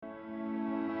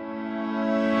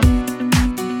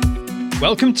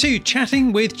Welcome to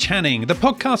Chatting with Channing, the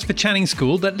podcast for Channing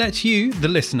School that lets you, the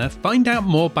listener, find out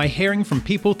more by hearing from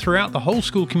people throughout the whole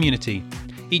school community.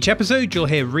 Each episode, you'll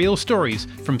hear real stories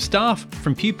from staff,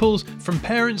 from pupils, from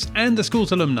parents, and the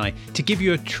school's alumni to give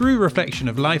you a true reflection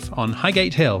of life on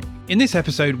Highgate Hill. In this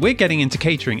episode, we're getting into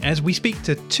catering as we speak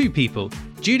to two people.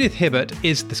 Judith Hibbert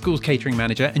is the school's catering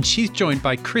manager, and she's joined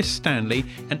by Chris Stanley,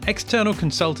 an external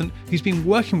consultant who's been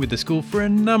working with the school for a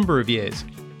number of years.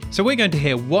 So we're going to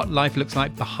hear what life looks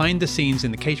like behind the scenes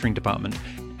in the catering department,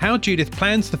 how Judith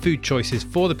plans the food choices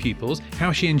for the pupils,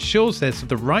 how she ensures there's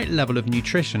the right level of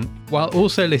nutrition, while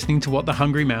also listening to what the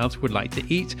hungry mouths would like to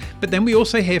eat. But then we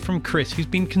also hear from Chris, who's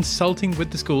been consulting with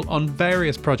the school on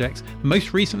various projects,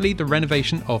 most recently the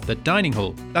renovation of the dining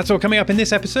hall. That's all coming up in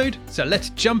this episode, so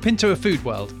let's jump into a food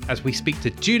world as we speak to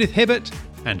Judith Hibbert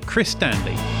and Chris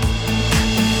Stanley.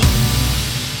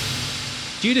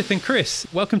 Judith and Chris,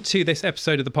 welcome to this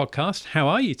episode of the podcast. How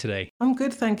are you today? I'm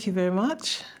good, thank you very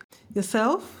much.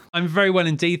 Yourself? I'm very well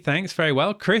indeed, thanks. Very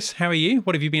well. Chris, how are you?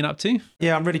 What have you been up to?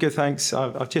 Yeah, I'm really good, thanks.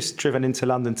 I've just driven into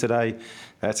London today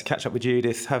to catch up with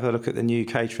Judith, have a look at the new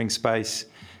catering space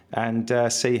and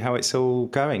see how it's all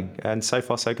going. And so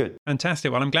far, so good.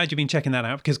 Fantastic. Well, I'm glad you've been checking that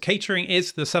out because catering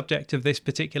is the subject of this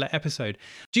particular episode.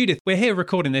 Judith, we're here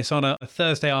recording this on a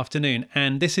Thursday afternoon,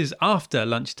 and this is after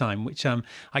lunchtime, which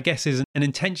I guess is an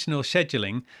intentional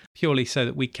scheduling purely so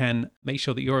that we can make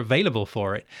sure that you're available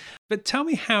for it. But tell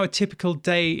me how a typical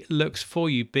day looks for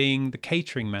you being the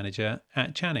catering manager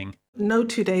at Channing. No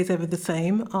 2 days ever the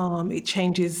same. It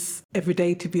changes every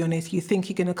day, to be honest. You think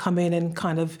you're going to come in and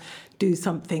kind of do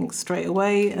something straight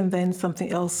away, and then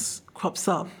something else crops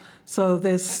up. So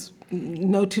there's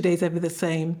no 2 days ever the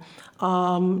same.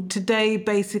 Today,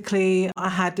 basically, I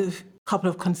had a couple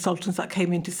of consultants that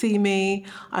came in to see me.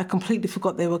 I completely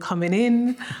forgot they were coming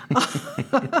in.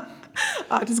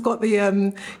 I just got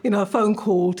the, phone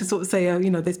call to sort of say,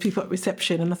 there's people at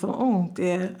reception. And I thought, oh,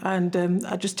 dear. And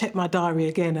I just checked my diary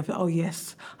again. I thought, oh,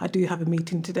 yes, I do have a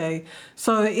meeting today.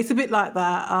 So it's a bit like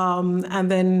that.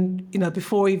 And then,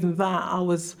 before even that, I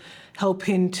was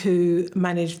helping to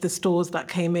manage the stores that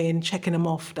came in, checking them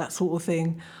off, that sort of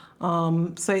thing.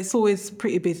 So it's always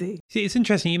pretty busy. See, it's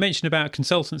interesting. You mentioned about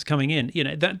consultants coming in.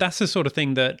 That's the sort of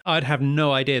thing that I'd have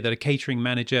no idea that a catering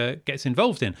manager gets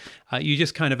involved in. You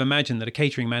just kind of imagine that a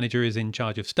catering manager is in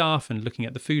charge of staff and looking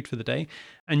at the food for the day.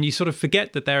 And you sort of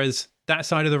forget that there is that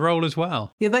side of the role as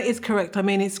well. Yeah, that is correct. I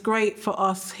mean, it's great for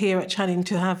us here at Channing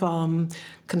to have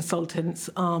consultants,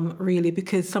 really,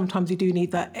 because sometimes you do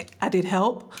need that added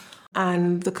help.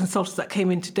 And the consultants that came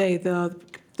in today,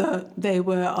 they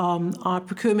were our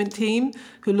procurement team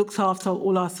who looks after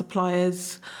all our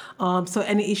suppliers. So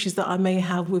any issues that I may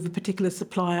have with a particular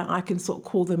supplier, I can sort of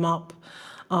call them up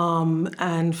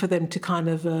and for them to kind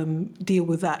of deal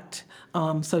with that,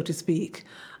 so to speak.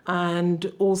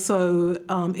 And also,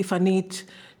 if I need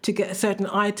to get a certain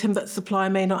item that supplier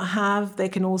may not have, they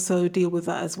can also deal with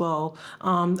that as well.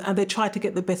 And they try to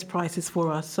get the best prices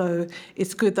for us. So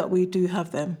it's good that we do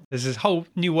have them. There's this whole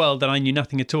new world that I knew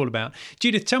nothing at all about.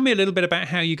 Judith, tell me a little bit about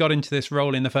how you got into this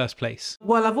role in the first place.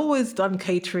 Well, I've always done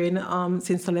catering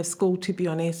since I left school, to be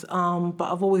honest.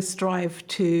 But I've always strived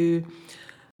to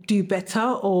do better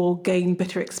or gain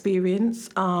better experience.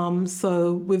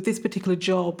 So with this particular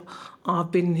job,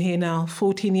 I've been here now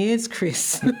 14 years,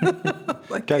 Chris.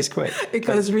 It goes quick. It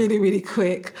goes really, really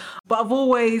quick. But I've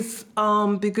always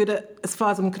been good at, as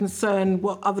far as I'm concerned,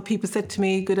 what other people said to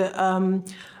me, good at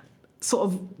sort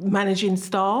of managing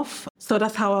staff. So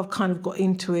that's how I've kind of got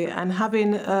into it. And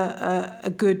having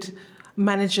a good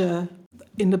manager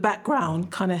in the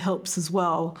background kind of helps as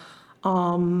well.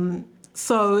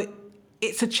 So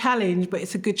it's a challenge, but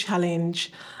it's a good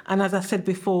challenge. And as I said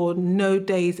before, no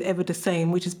day is ever the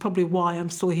same, which is probably why I'm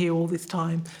still here all this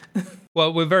time.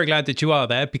 Well, we're very glad that you are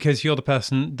there because you're the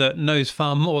person that knows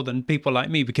far more than people like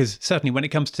me, because certainly when it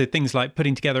comes to things like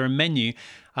putting together a menu,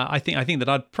 I think that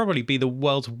I'd probably be the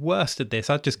world's worst at this.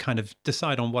 I'd just kind of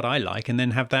decide on what I like and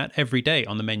then have that every day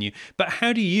on the menu. But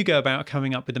how do you go about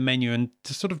coming up with the menu and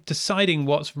to sort of deciding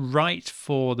what's right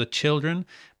for the children,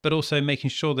 but also making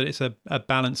sure that it's a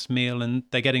balanced meal and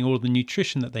they're getting all the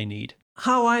nutrition that they need?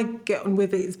 How I get on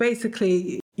with it is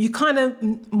basically you kind of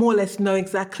more or less know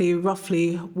exactly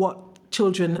roughly what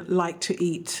children like to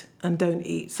eat and don't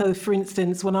eat. So for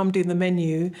instance, when I'm doing the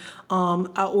menu, I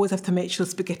always have to make sure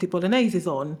spaghetti bolognese is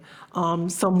on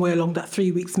somewhere along that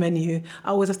 3 weeks menu. I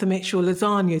always have to make sure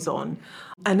lasagna is on,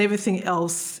 and everything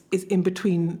else is in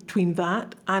between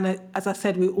that. And as I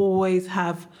said, we always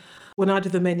have, when I do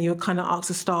the menu, I kind of ask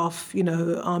the staff,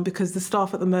 because the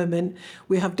staff at the moment,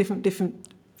 we have different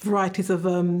varieties of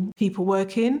people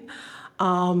working.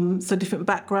 so different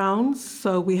backgrounds.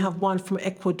 So we have one from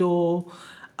Ecuador,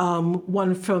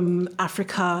 one from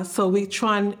Africa. So we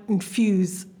try and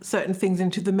infuse certain things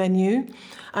into the menu.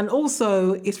 And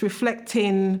also it's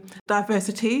reflecting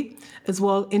diversity as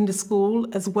well in the school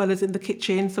as well as in the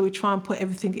kitchen. So we try and put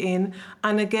everything in.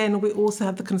 And again, we also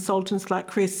have the consultants like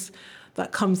Chris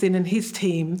that comes in and his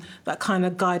team that kind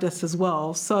of guide us as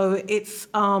well. So it's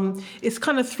kind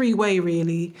of three-way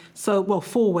really. So, well,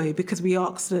 four-way, because we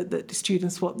ask the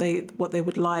students what they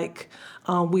would like.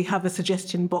 We have a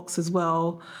suggestion box as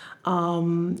well.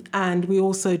 And we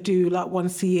also do, like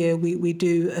once a year, we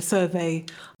do a survey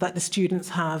that the students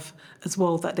have as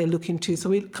well that they look into. So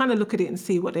we kind of look at it and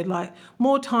see what they like.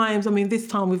 More times, I mean, this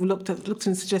time we've looked in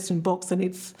the suggestion box, and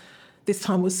this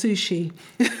time was sushi.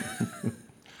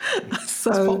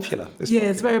 So, it's popular.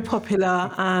 It's very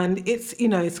popular, and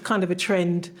it's kind of a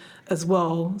trend as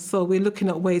well. So we're looking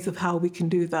at ways of how we can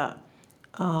do that,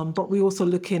 but we're also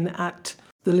looking at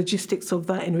the logistics of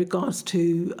that in regards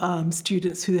to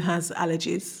students who has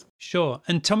allergies. Sure.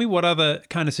 And tell me what other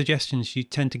kind of suggestions you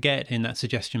tend to get in that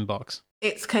suggestion box.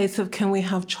 It's a case of, can we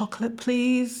have chocolate,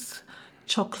 please?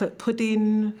 Chocolate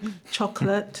pudding,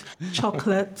 chocolate,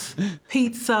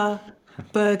 pizza,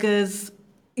 burgers,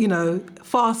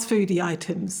 fast foody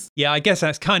items. Yeah, I guess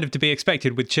that's kind of to be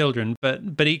expected with children,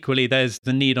 but equally there's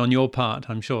the need on your part,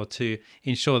 I'm sure, to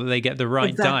ensure that they get the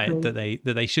right diet that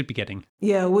they should be getting.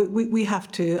 Yeah, we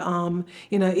have to.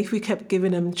 If we kept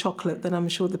giving them chocolate, then I'm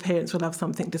sure the parents will have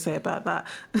something to say about that.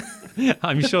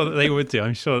 I'm sure that they would do.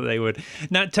 I'm sure that they would.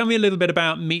 Now, tell me a little bit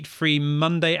about Meat Free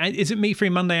Monday. Is it Meat Free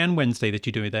Monday and Wednesday that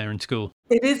you do there in school?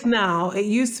 It is now. It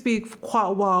used to be for quite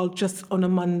a while just on a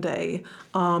Monday.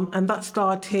 And that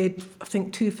started, I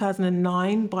think,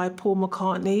 2009 by Paul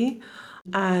McCartney.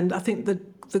 And I think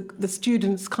the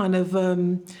students kind of,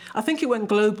 I think it went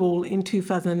global in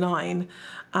 2009.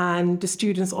 And the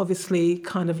students obviously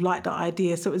kind of liked the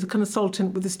idea. So it was a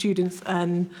consultant with the students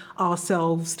and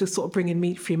ourselves to sort of bring in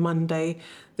Meat Free Monday.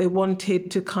 They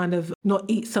wanted to kind of not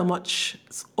eat so much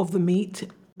of the meat.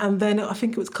 And then I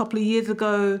think it was a couple of years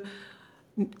ago,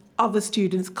 other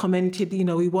students commented,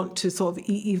 we want to sort of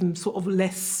eat even sort of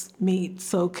less meat.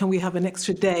 So can we have an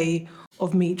extra day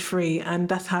of meat free? And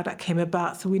that's how that came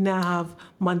about. So we now have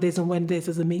Mondays and Wednesdays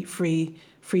as a meat free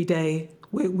day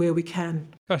where we can.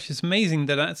 Gosh, it's amazing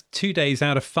that that's 2 days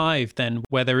out of 5 then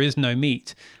where there is no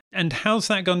meat. And how's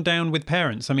that gone down with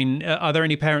parents? I mean, are there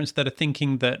any parents that are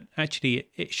thinking that actually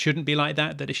it shouldn't be like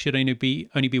that it should only be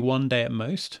 1 day at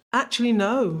most? Actually,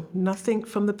 no, nothing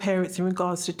from the parents in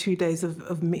regards to 2 days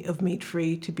of meat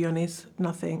free, to be honest,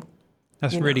 nothing.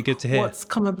 That's really good to hear. What's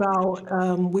come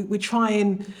about, we try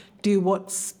and do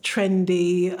what's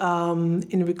trendy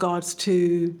in regards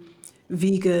to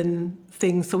vegan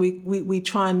things. So we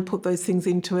try and put those things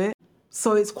into it.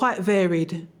 So it's quite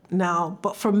varied now.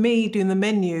 But for me, doing the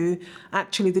menu,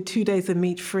 actually the 2 days of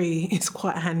meat free is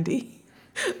quite handy.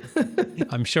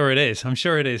 I'm sure it is.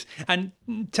 And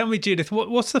tell me, Judith,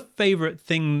 what's the favourite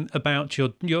thing about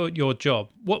your job?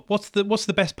 What's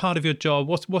the best part of your job?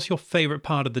 What's your favourite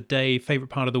part of the day,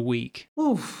 favourite part of the week?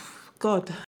 Oh,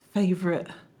 God, favourite.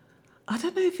 I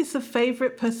don't know if it's a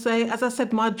favourite per se. As I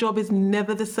said, my job is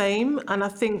never the same. And I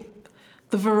think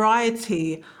the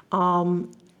variety,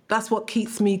 that's what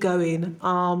keeps me going.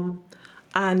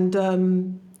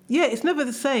 It's never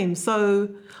the same. So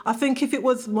I think if it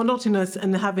was monotonous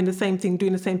and having the same thing,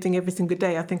 doing the same thing every single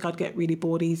day, I think I'd get really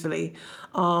bored easily.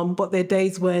 But there are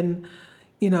days when,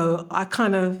 I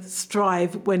kind of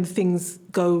strive when things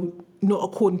go not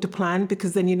according to plan,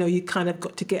 because then, you kind of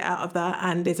got to get out of that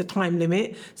and there's a time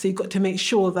limit. So you've got to make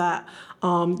sure that,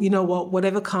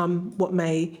 whatever come, what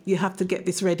may, you have to get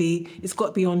this ready. It's got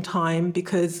to be on time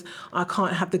because I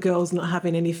can't have the girls not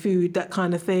having any food, that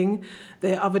kind of thing.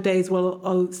 There are other days,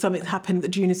 something happened at the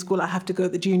junior school, I have to go to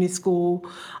the junior school.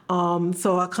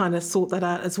 So I kind of sort that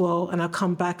out as well. And I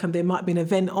come back and there might be an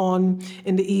event on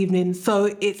in the evening.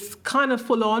 So it's kind of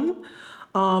full on.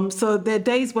 So there are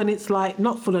days when it's like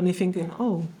not full on, you're thinking,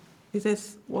 is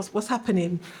this, what's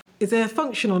happening? Is there a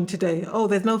function on today? Oh,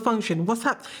 there's no function. What's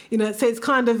happening? So it's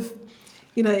kind of,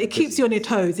 it keeps you on your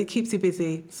toes. It keeps you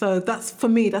busy. So for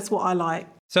me, that's what I like.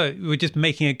 So we're just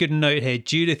making a good note here.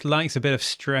 Judith likes a bit of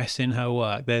stress in her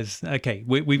work.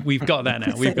 We've got that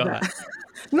now. We've got that.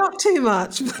 Not too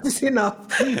much, but it's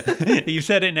enough. You've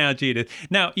said it now, Judith.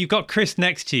 Now, you've got Chris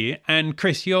next to you. And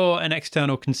Chris, you're an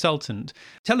external consultant.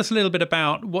 Tell us a little bit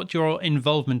about what your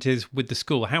involvement is with the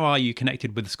school. How are you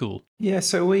connected with the school? Yeah,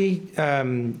 so we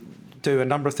do a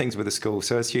number of things with the school.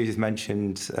 So as Judith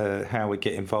mentioned, how we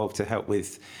get involved to help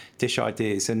with dish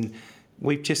ideas. And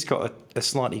we've just got a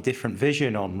slightly different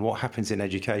vision on what happens in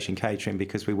education catering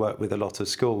because we work with a lot of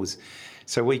schools.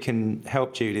 So we can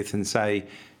help Judith and say,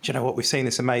 do you know what, we've seen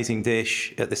this amazing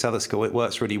dish at this other school, it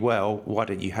works really well, why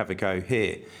don't you have a go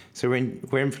here? So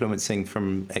we're influencing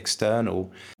from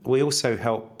external. We also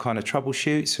help kind of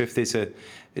troubleshoot. So if there's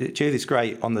Judith's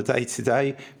great on the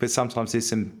day-to-day, but sometimes there's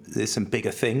some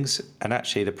bigger things. And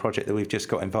actually the project that we've just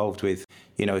got involved with,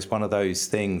 is one of those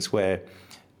things where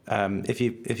if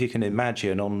you can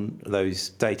imagine on those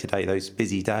day-to-day, those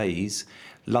busy days,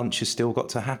 lunch has still got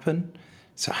to happen.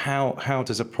 So how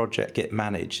does a project get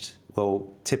managed?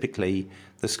 Well, typically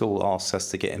the school asks us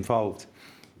to get involved.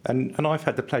 And I've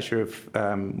had the pleasure of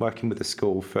working with the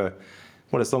school for,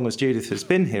 as long as Judith has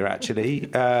been here, actually,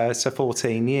 so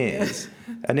 14 years.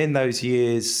 And in those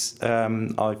years,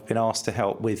 I've been asked to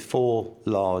help with 4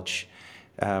 large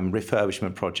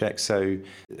refurbishment projects. So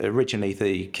originally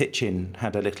the kitchen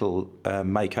had a little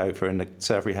makeover and the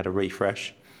servery had a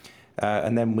refresh.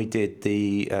 And then we did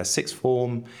the sixth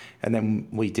form, and then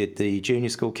we did the junior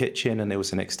school kitchen, and there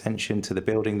was an extension to the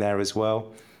building there as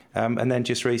well. And then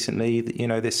just recently,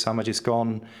 this summer just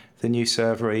gone, the new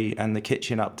servery and the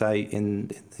kitchen update in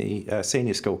the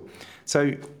senior school.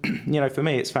 So, for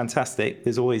me, it's fantastic.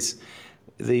 There's always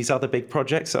these other big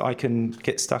projects that I can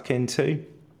get stuck into.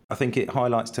 I think it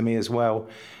highlights to me as well,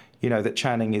 that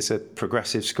Channing is a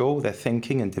progressive school. They're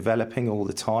thinking and developing all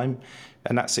the time.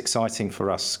 And that's exciting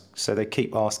for us. So they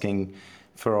keep asking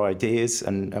for ideas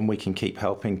and we can keep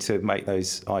helping to make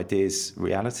those ideas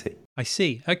reality. I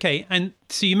see. Okay. And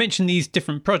so you mentioned these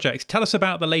different projects. Tell us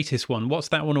about the latest one. What's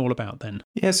that one all about then?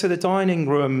 Yeah, so the dining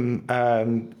room,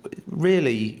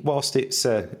 really, whilst it's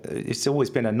always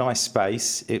been a nice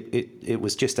space, it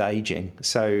was just aging.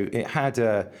 So it had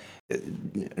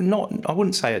I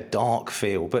wouldn't say a dark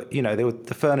feel, but,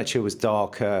 the furniture was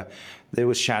darker. There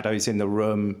was shadows in the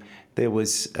room. There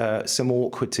was some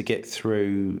awkward to get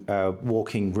through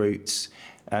walking routes.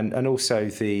 And also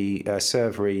the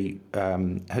servery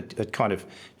had kind of,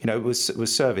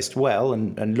 was serviced well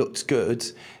and looked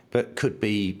good, but could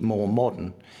be more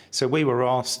modern. So we were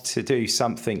asked to do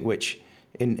something which,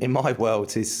 in my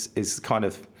world, is kind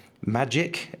of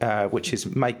magic, which is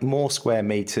make more square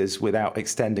meters without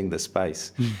extending the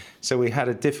space. So we had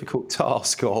a difficult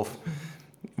task of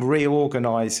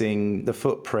reorganising the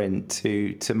footprint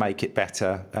to make it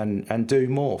better and do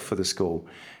more for the school.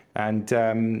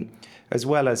 And as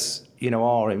well as,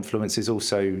 our influence is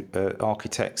also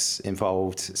architects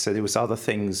involved. So there was other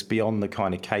things beyond the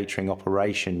kind of catering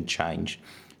operation change.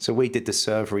 So we did the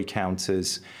servery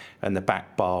counters and the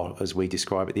back bar, as we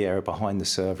describe it, the area behind the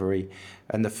servery,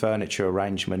 and the furniture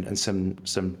arrangement and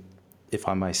some, if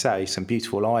I may say, some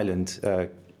beautiful island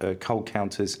cold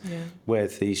counters where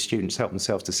the students help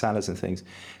themselves to salads and things.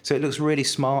 So it looks really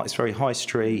smart. It's very high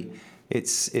street.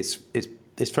 It's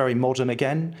very modern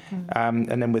again. And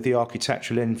then with the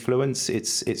architectural influence,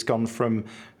 it's gone from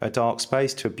a dark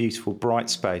space to a beautiful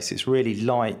bright space. It's really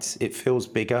light. It feels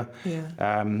bigger.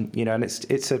 And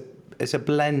it's a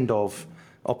blend of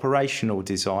operational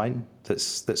design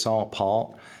that's our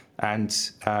part, and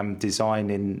design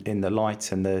in the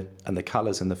light and the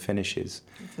colours and the finishes.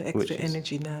 The extra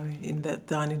energy now in the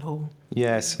dining hall.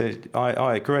 Yes,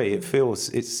 I agree. It feels,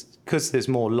 it's because there's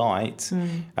more light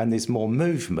and there's more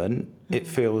movement, it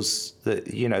feels that,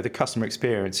 the customer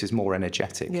experience is more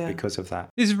energetic because of that.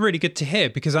 This is really good to hear,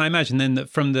 because I imagine then that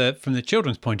from the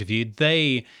children's point of view,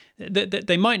 they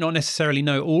might not necessarily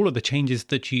know all of the changes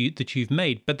that you've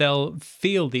made, but they'll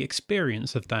feel the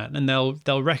experience of that and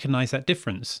they'll recognise that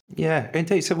difference. Yeah,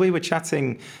 indeed. So we were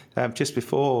chatting just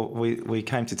before we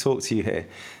came to talk to you here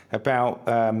about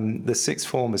the sixth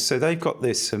formers. So they've got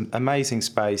this amazing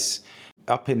space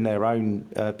up in their own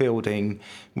building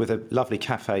with a lovely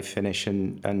cafe finish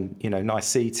and nice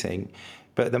seating.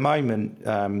 But at the moment,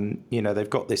 they've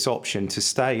got this option to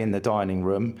stay in the dining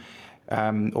room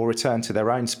or return to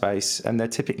their own space, and they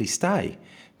typically stay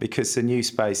because the new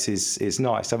space is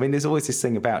nice. I mean, there's always this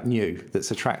thing about new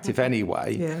that's attractive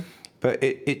anyway. Yeah. But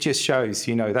it just shows,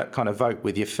 that kind of vote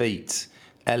with your feet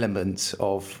element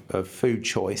of food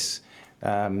choice.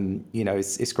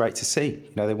 It's great to see.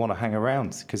 They want to hang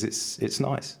around because it's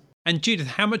nice. And Judith,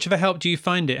 how much of a help do you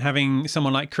find it having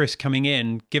someone like Chris coming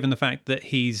in, given the fact that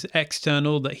he's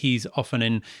external, that he's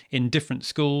often in different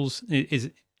schools?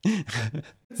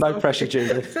 No pressure,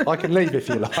 Judith. I can leave if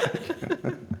you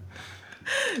like.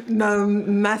 No,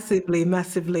 massively. To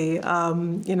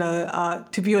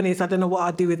be honest, I don't know what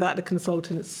I'd do without the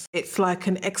consultants. It's like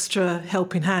an extra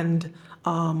helping hand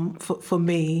for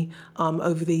me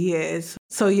over the years.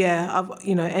 So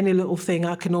any little thing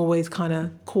I can always kind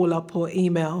of call up or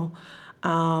email.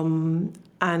 And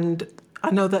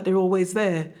I know that they're always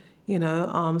there, you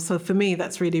know. So for me,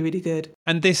 that's really, really good.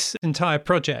 And this entire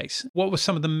project, what were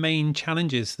some of the main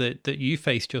challenges that you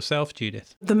faced yourself,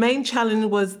 Judith? The main challenge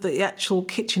was the actual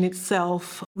kitchen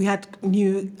itself. We had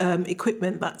new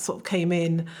equipment that sort of came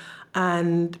in,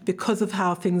 and because of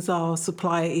how things are,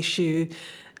 supply issue,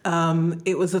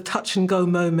 it was a touch and go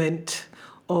moment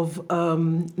of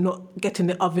not getting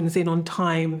the ovens in on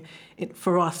time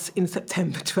for us in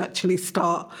September to actually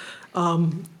start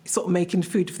sort of making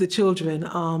food for the children.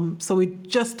 So we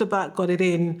just about got it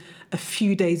in a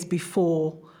few days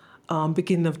before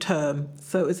beginning of term.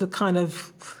 So it was a kind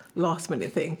of last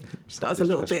minute thing. That was a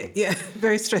little bit,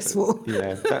 very stressful.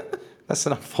 Yeah, that's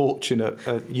an unfortunate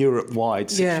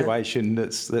Europe-wide situation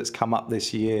that's come up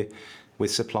this year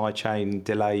with supply chain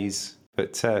delays.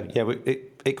 But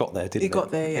it got there, didn't it? It got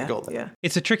there, yeah. It got there. Yeah.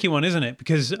 It's a tricky one, isn't it?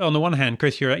 Because on the one hand,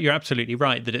 Chris, you're absolutely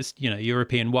right that it's,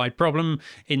 European-wide problem,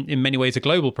 in many ways a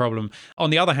global problem. On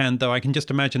the other hand, though, I can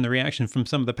just imagine the reaction from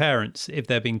some of the parents if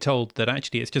they're being told that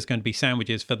actually it's just going to be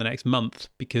sandwiches for the next month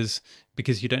because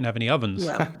you don't have any ovens.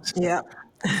 Well, yeah.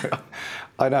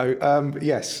 I know.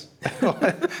 Yes,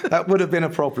 that would have been a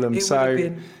problem.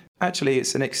 Actually,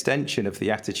 it's an extension of the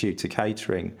attitude to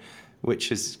catering,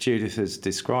 which, as Judith has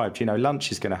described,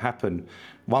 lunch is going to happen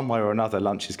one way or another.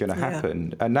 Lunch is going to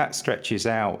happen, and that stretches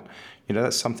out.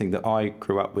 That's something that I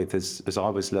grew up with as I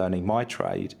was learning my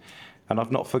trade, and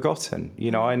I've not forgotten.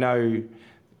 I know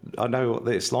what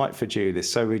it's like for Judith,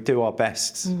 so we do our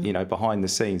best, behind the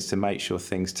scenes to make sure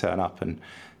things turn up and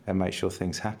make sure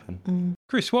things happen.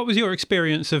 Chris, what was your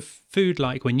experience of food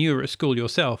like when you were at school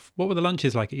yourself? What were the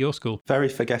lunches like at your school? Very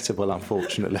forgettable,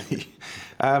 unfortunately.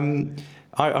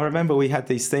 I remember we had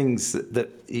these things that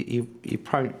you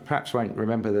perhaps won't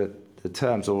remember the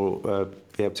terms or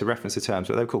be able to reference the terms,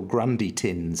 but they were called Grundy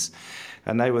tins.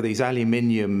 And they were these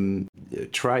aluminium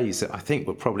trays that I think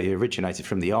were probably originated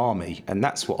from the army. And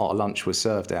that's what our lunch was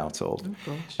served out of. Oh,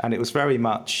 gosh. And it was very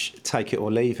much take it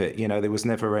or leave it. There was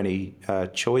never any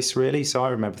choice, really. So I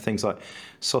remember things like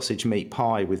sausage meat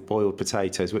pie with boiled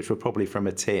potatoes, which were probably from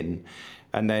a tin.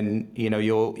 And then,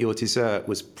 your dessert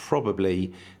was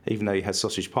probably, even though you had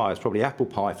sausage pie, it's probably apple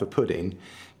pie for pudding,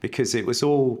 because it was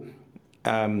all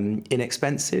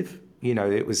inexpensive.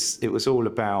 It was all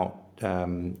about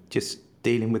just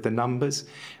dealing with the numbers.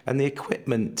 And the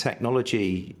equipment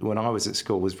technology when I was at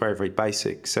school was very, very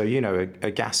basic. So,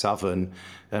 a gas oven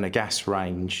and a gas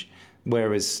range,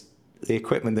 whereas the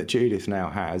equipment that Judith now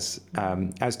has,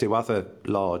 as do other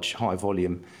large,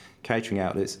 high-volume catering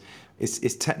outlets,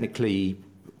 is technically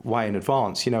way in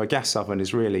advance. A gas oven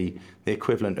is really the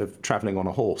equivalent of travelling on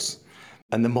a horse.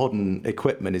 And the modern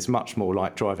equipment is much more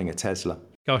like driving a Tesla.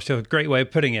 Gosh, that's a great way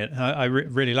of putting it. I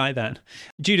really like that.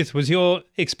 Judith, was your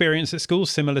experience at school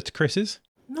similar to Chris's?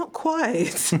 Not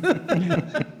quite.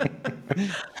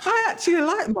 I actually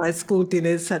liked my school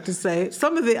dinners, had to say.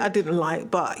 Some of it I didn't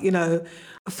like, but,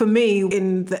 for me,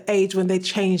 in the age when they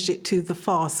changed it to the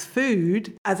fast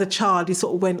food, as a child, you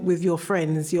sort of went with your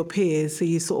friends, your peers, so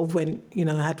you sort of went,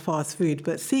 had fast food.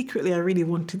 But secretly, I really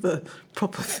wanted the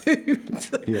proper food.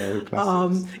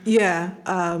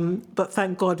 But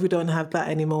thank God we don't have that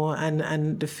anymore.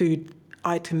 And the food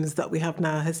items that we have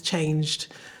now has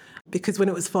changed. Because when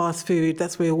it was fast food,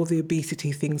 that's where all the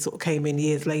obesity things sort of came in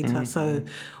years later. Mm-hmm. So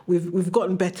we've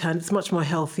gotten better, and it's much more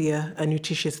healthier and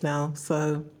nutritious now.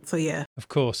 So yeah. Of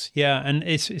course, yeah, and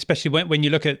it's especially when you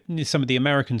look at some of the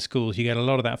American schools, you get a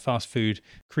lot of that fast food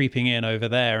creeping in over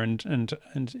there, and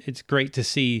it's great to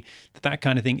see that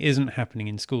kind of thing isn't happening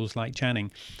in schools like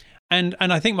Channing. And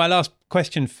I think my last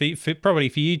question probably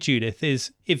for you, Judith,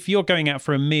 is if you're going out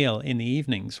for a meal in the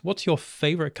evenings, what's your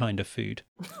favourite kind of food?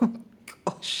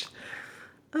 Gosh.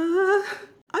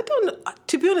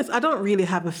 To be honest, I don't really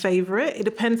have a favourite. It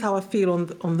depends how I feel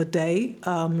on the day,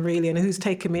 really, and who's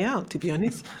taking me out, to be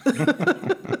honest.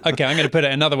 Okay, I'm going to put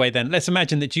it another way then. Let's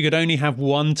imagine that you could only have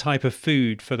one type of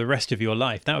food for the rest of your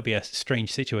life. That would be a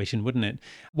strange situation, wouldn't it?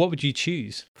 What would you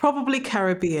choose? Probably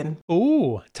Caribbean.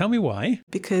 Oh, tell me why.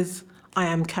 Because I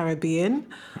am Caribbean,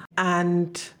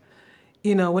 and,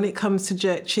 when it comes to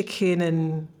jerk chicken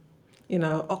and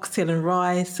oxtail and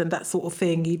rice and that sort of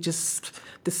thing,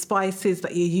 the spices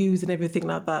that you use and everything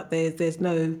like that, there's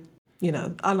no,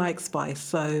 I like spice.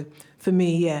 So for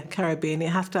me, Caribbean, it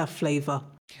has to have flavour.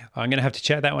 I'm going to have to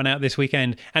check that one out this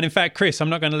weekend. And in fact, Chris, I'm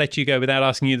not going to let you go without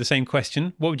asking you the same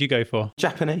question. What would you go for?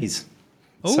 Japanese.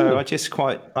 Ooh. So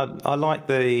I like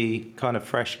the kind of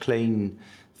fresh, clean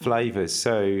flavours.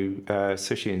 So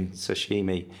sushi and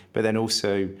sashimi, but then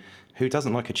also, who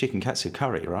doesn't like a chicken katsu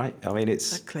curry, right? I mean,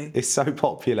 it's so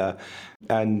popular.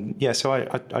 And so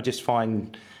I just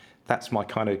find that's my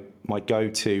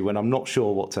go-to. When I'm not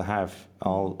sure what to have,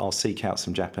 I'll seek out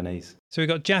some Japanese. So we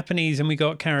got Japanese and we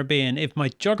got Caribbean. If my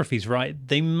geography's right,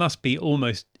 they must be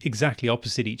almost exactly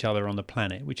opposite each other on the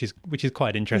planet, which is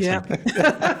quite interesting.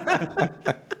 Yeah.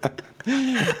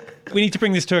 We need to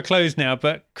bring this to a close now,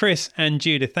 but Chris and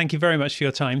Judith, thank you very much for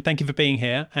your time. Thank you for being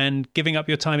here and giving up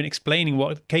your time and explaining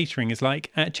what catering is like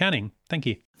at Channing. Thank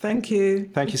you. Thank you.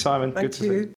 Thank you, Simon. Thank Good to you.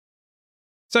 see you.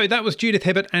 So that was Judith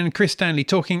Hibbert and Chris Stanley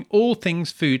talking all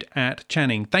things food at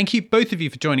Channing. Thank you, both of you,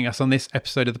 for joining us on this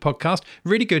episode of the podcast.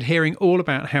 Really good hearing all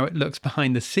about how it looks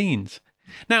behind the scenes.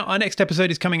 Now, our next episode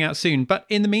is coming out soon, but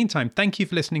in the meantime, thank you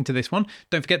for listening to this one.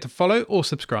 Don't forget to follow or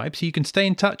subscribe so you can stay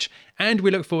in touch, and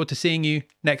we look forward to seeing you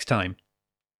next time.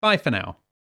 Bye for now.